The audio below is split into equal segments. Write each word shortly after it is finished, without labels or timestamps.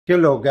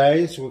Hello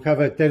guys, we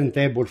have a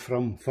turntable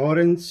from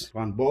Thorens,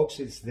 one box.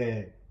 It's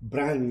the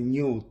brand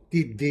new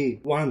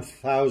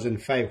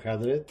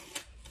TD1500.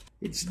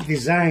 It's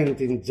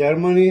designed in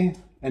Germany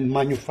and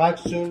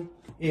manufactured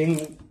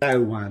in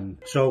Taiwan.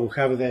 So we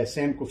have the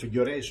same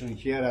configuration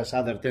here as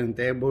other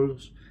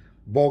turntables,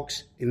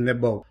 box in the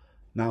box.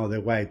 Now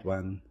the white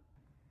one.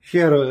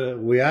 Here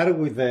we are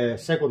with the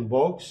second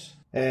box.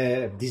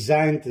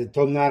 Designed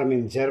tone arm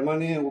in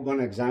Germany, and we're going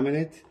to examine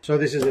it. So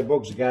this is a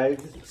box guide.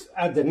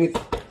 Underneath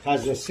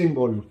has a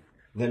symbol,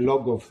 the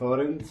logo of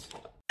Thorens.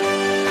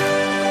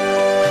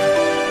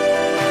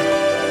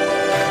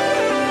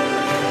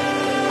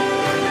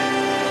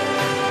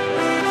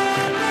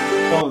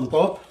 So on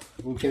top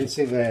we can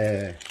see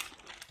the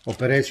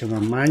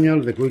operational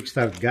manual, the quick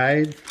start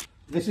guide.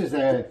 This is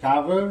the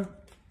cover,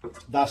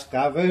 dust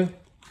cover.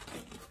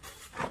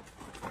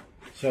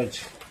 So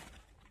it's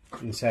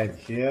inside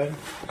here.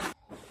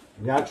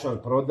 The actual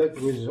product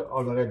is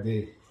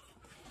already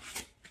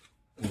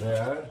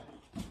there.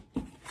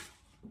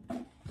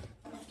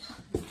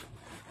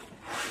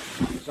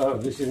 So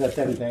this is a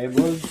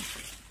turntable.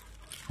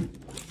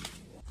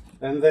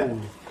 And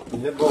then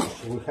in the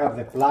box we have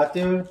the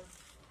platter,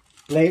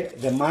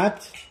 the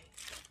mat,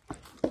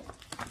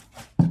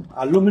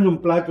 aluminum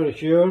platter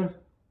here,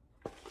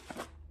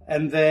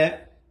 and the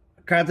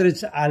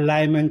cartridge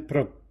alignment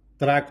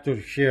protractor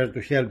here to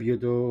help you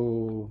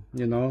to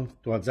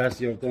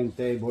adjust your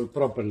turntable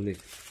properly.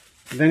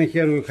 Then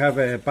here we have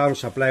a power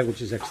supply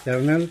which is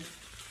external.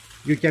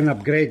 You can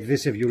upgrade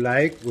this if you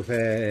like with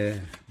a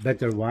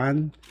better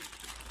one.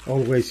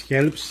 Always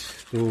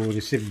helps to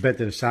receive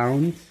better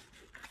sound.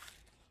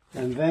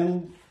 And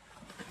then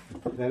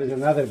there is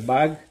another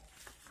bag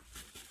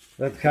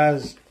that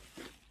has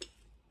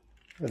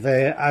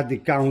the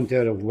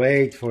anti-counter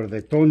weight for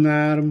the tone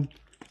arm,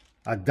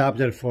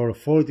 adapter for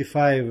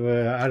 45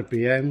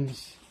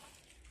 RPMs,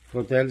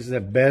 what else,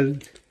 the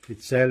belt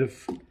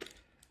itself,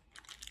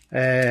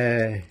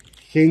 a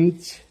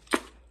hinge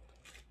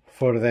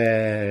for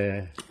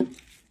the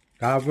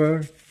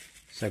cover,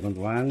 second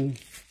one.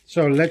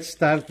 So let's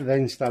start the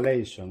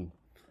installation.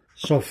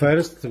 So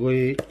first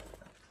we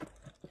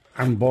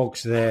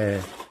unbox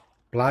the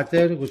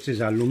platter, which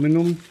is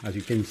aluminum, as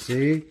you can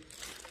see.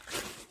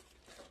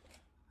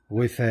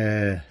 With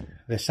the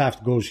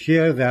shaft goes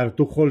here. There are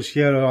two holes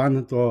here,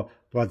 one to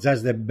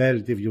adjust the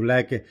belt if you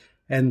like,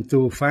 and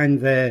to find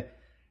the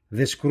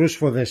screws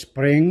for the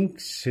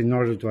springs in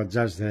order to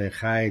adjust the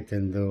height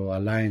and to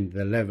align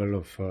the level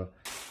of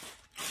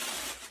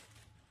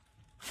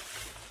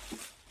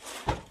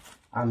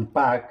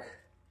unpack.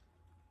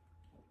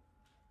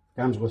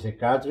 Comes with a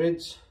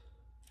cartridge,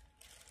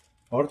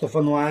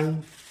 orthophone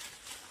one.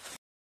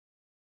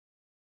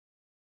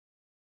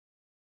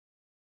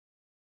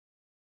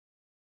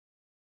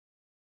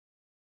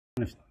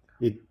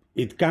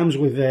 It comes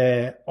with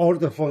the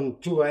orthophone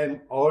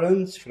 2M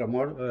orange from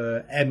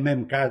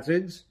MM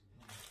cartridge.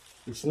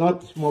 It's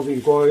not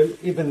moving coil,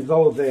 even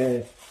though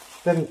the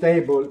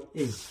turntable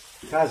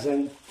has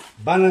a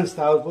balanced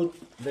output,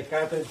 the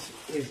cartridge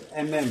is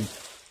MM.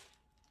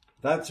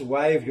 That's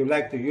why if you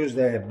like to use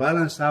the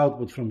balanced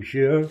output from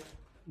here,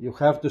 you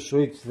have to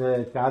switch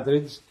the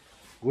cartridge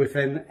with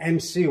an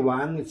MC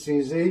one. It's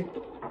easy.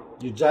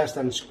 You just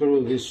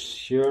unscrew this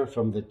here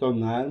from the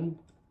tone arm,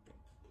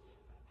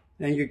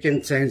 and you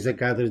can change the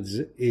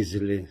cartridge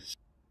easily.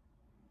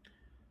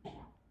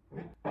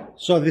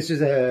 So this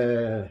is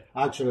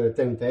actually a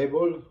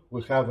turntable.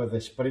 We have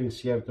the springs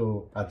here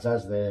to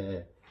adjust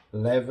the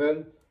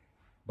level,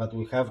 but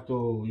we have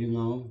to,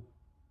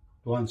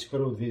 to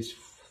unscrew these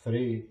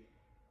three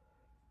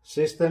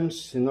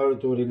systems in order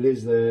to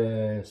release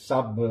the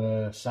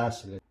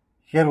sub-chassis.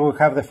 Here we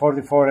have the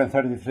 44 and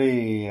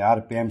 33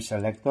 RPM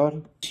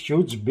selector. It's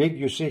huge, big.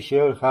 You see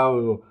here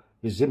how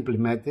it's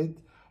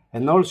implemented.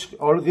 And all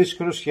these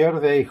screws here,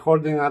 they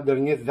holding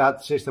underneath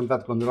that system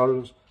that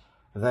controls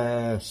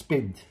the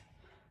speed.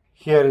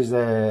 Here is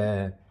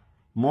the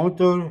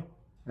motor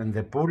and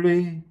the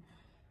pulley.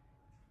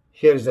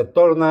 Here is the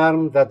tone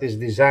arm that is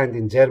designed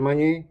in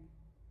Germany.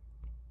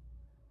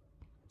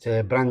 It's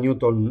a brand new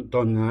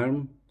tone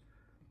arm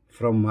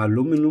from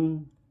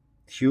aluminum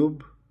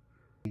tube.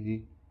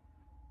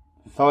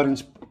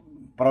 Thorens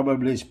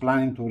probably is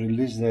planning to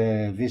release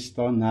this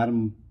tone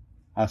arm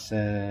as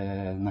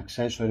an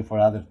accessory for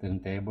other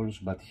turntables,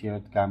 but here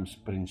it comes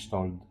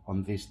pre-installed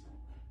on this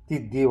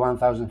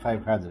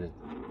TD1500.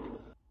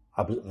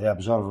 They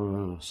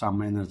absorb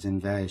some energy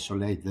and they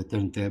isolate the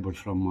turntable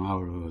from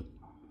our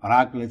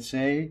rack, let's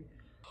say.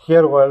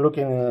 Here we're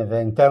looking at the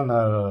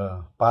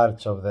internal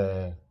parts of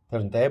the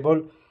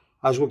turntable.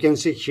 As we can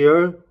see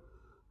here,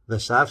 the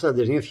shaft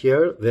underneath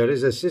here, there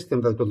is a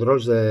system that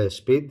controls the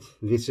speed.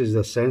 This is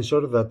the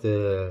sensor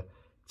that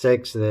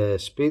checks the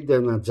speed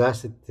and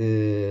adjusts it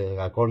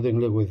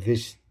accordingly with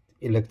this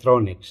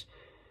electronics.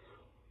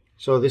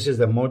 So this is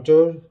the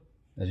motor.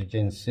 As you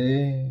can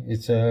see,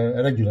 it's a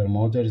regular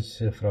motor.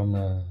 It's from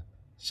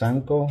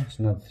Sanko. It's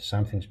not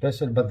something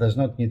special, but does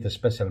not need a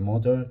special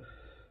motor,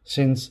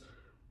 since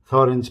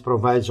Thorens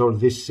provides all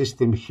this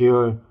system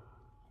here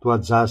to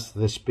adjust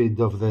the speed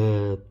of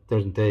the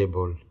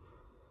turntable.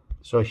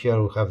 So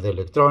here we have the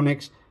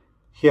electronics.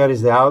 Here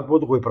is the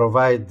output. We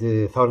provide,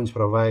 Thorens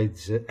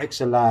provides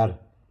XLR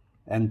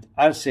and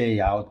RCA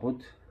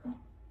output.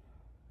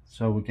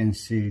 So we can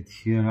see it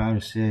here,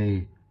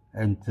 RCA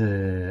and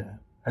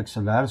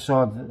XLR.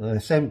 So at the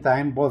same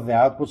time, both the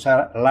outputs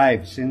are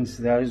live, since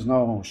there is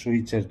no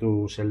switcher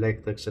to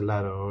select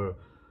XLR or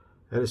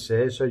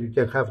RCA. So you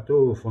can have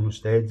two phone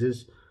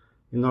stages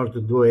in order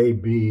to do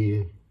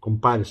A/B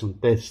comparison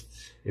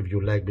tests, if you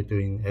like,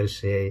 between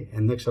RCA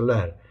and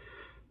XLR.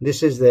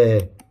 This is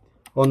the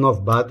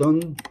on-off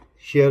button.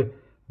 Here,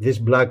 this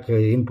black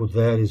input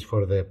there is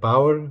for the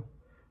power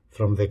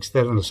from the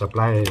external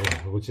supply,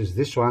 which is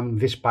this one.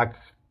 This pack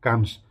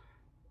comes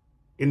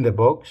in the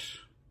box.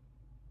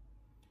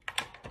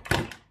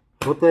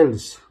 What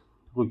else?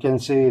 We can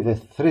see the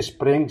 3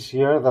 springs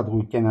here that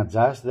we can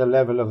adjust the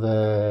level of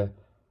the,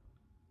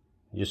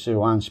 you see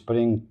 1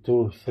 spring,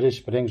 2, 3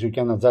 springs. You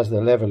can adjust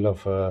the level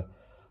of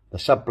the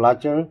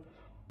sub-platter.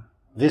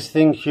 This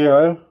thing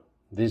here,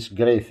 this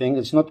gray thing,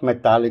 it's not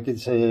metallic,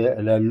 it's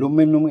an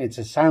aluminum, it's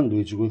a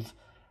sandwich with,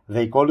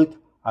 they call it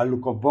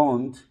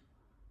alucobond.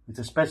 It's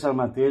a special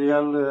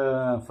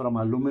material from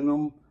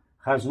aluminum,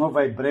 has no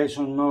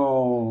vibration,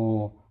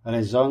 no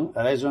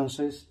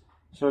resonances,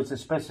 so it's a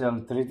special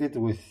treated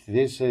with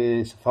this.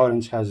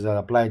 Thorens has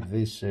applied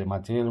this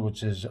material,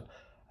 which is,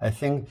 I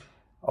think,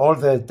 all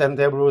the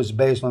turntable is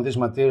based on this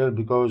material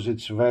because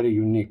it's very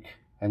unique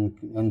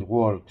and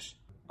works.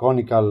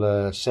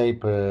 Conical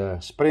shape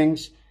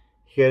springs.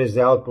 Here is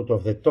the output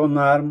of the tone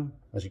arm,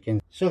 as you can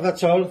see. So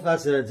that's all,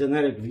 that's a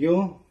generic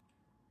view.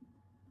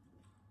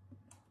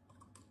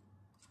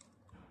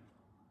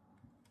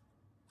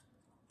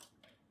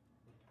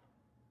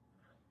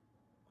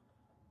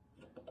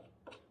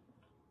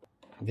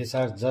 These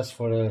are just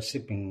for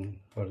shipping,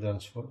 for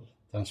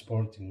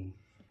transporting.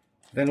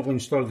 Then we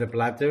install the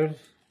platter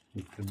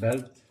with the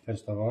belt,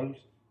 first of all.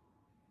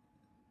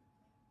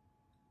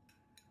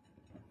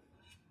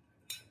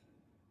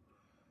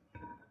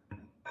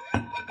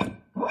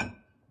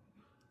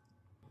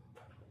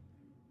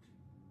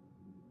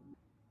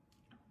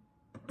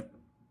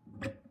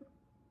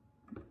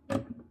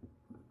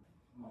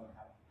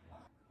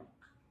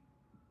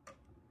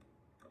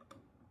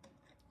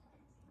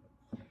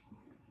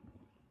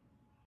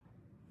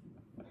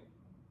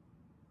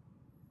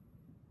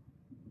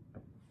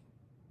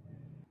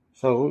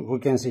 So we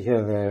can see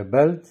here the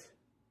belt,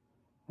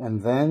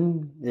 and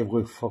then if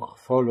we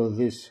follow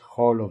this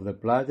hole of the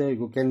platter,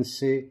 you can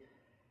see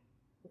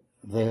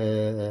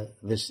the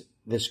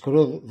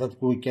screw that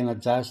we can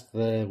adjust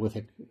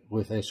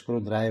with a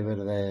screwdriver,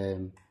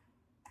 the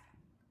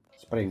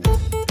springs.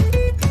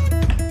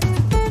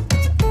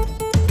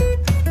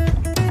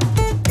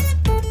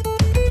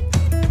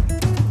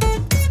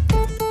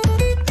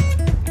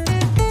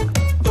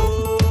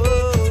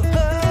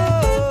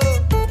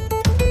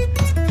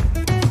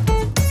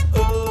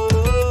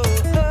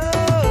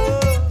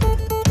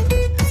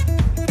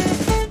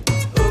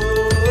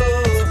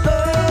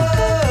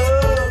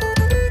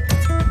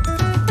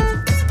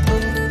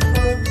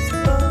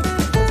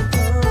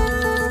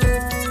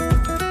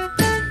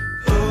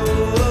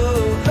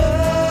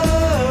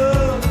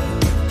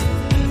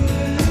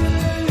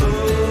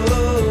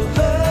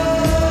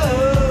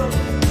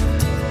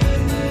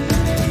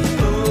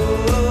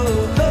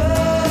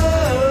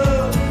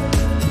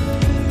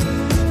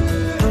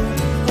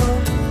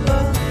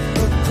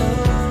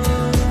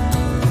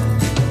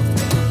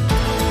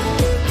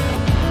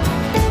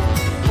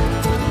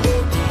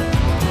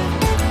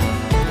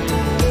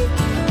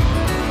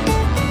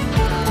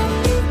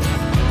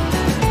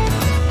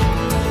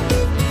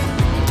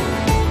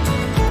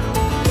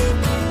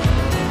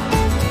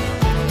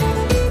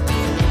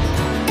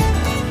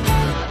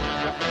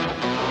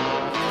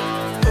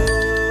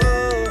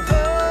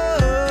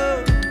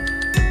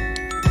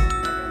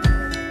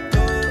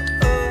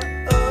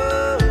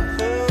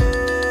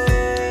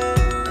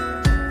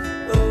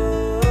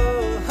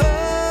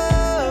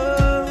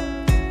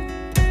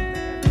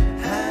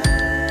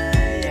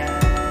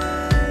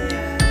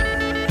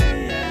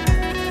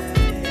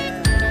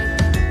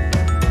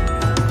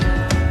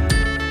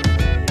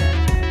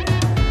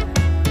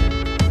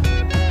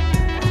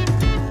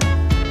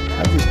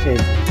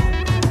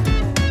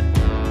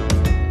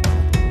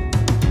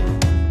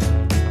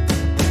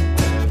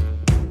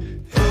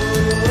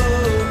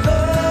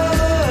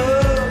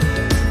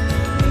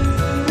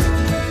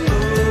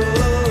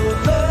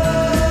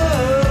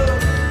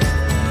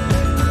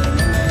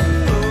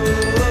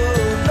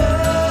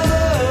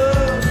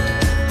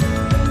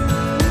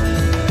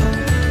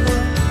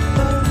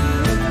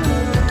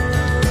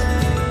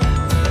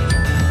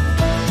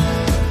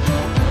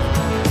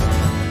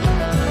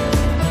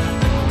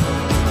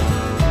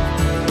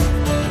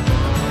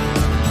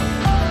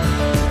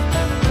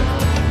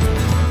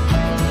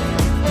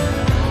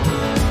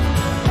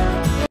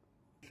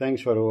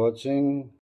 Thanks for watching.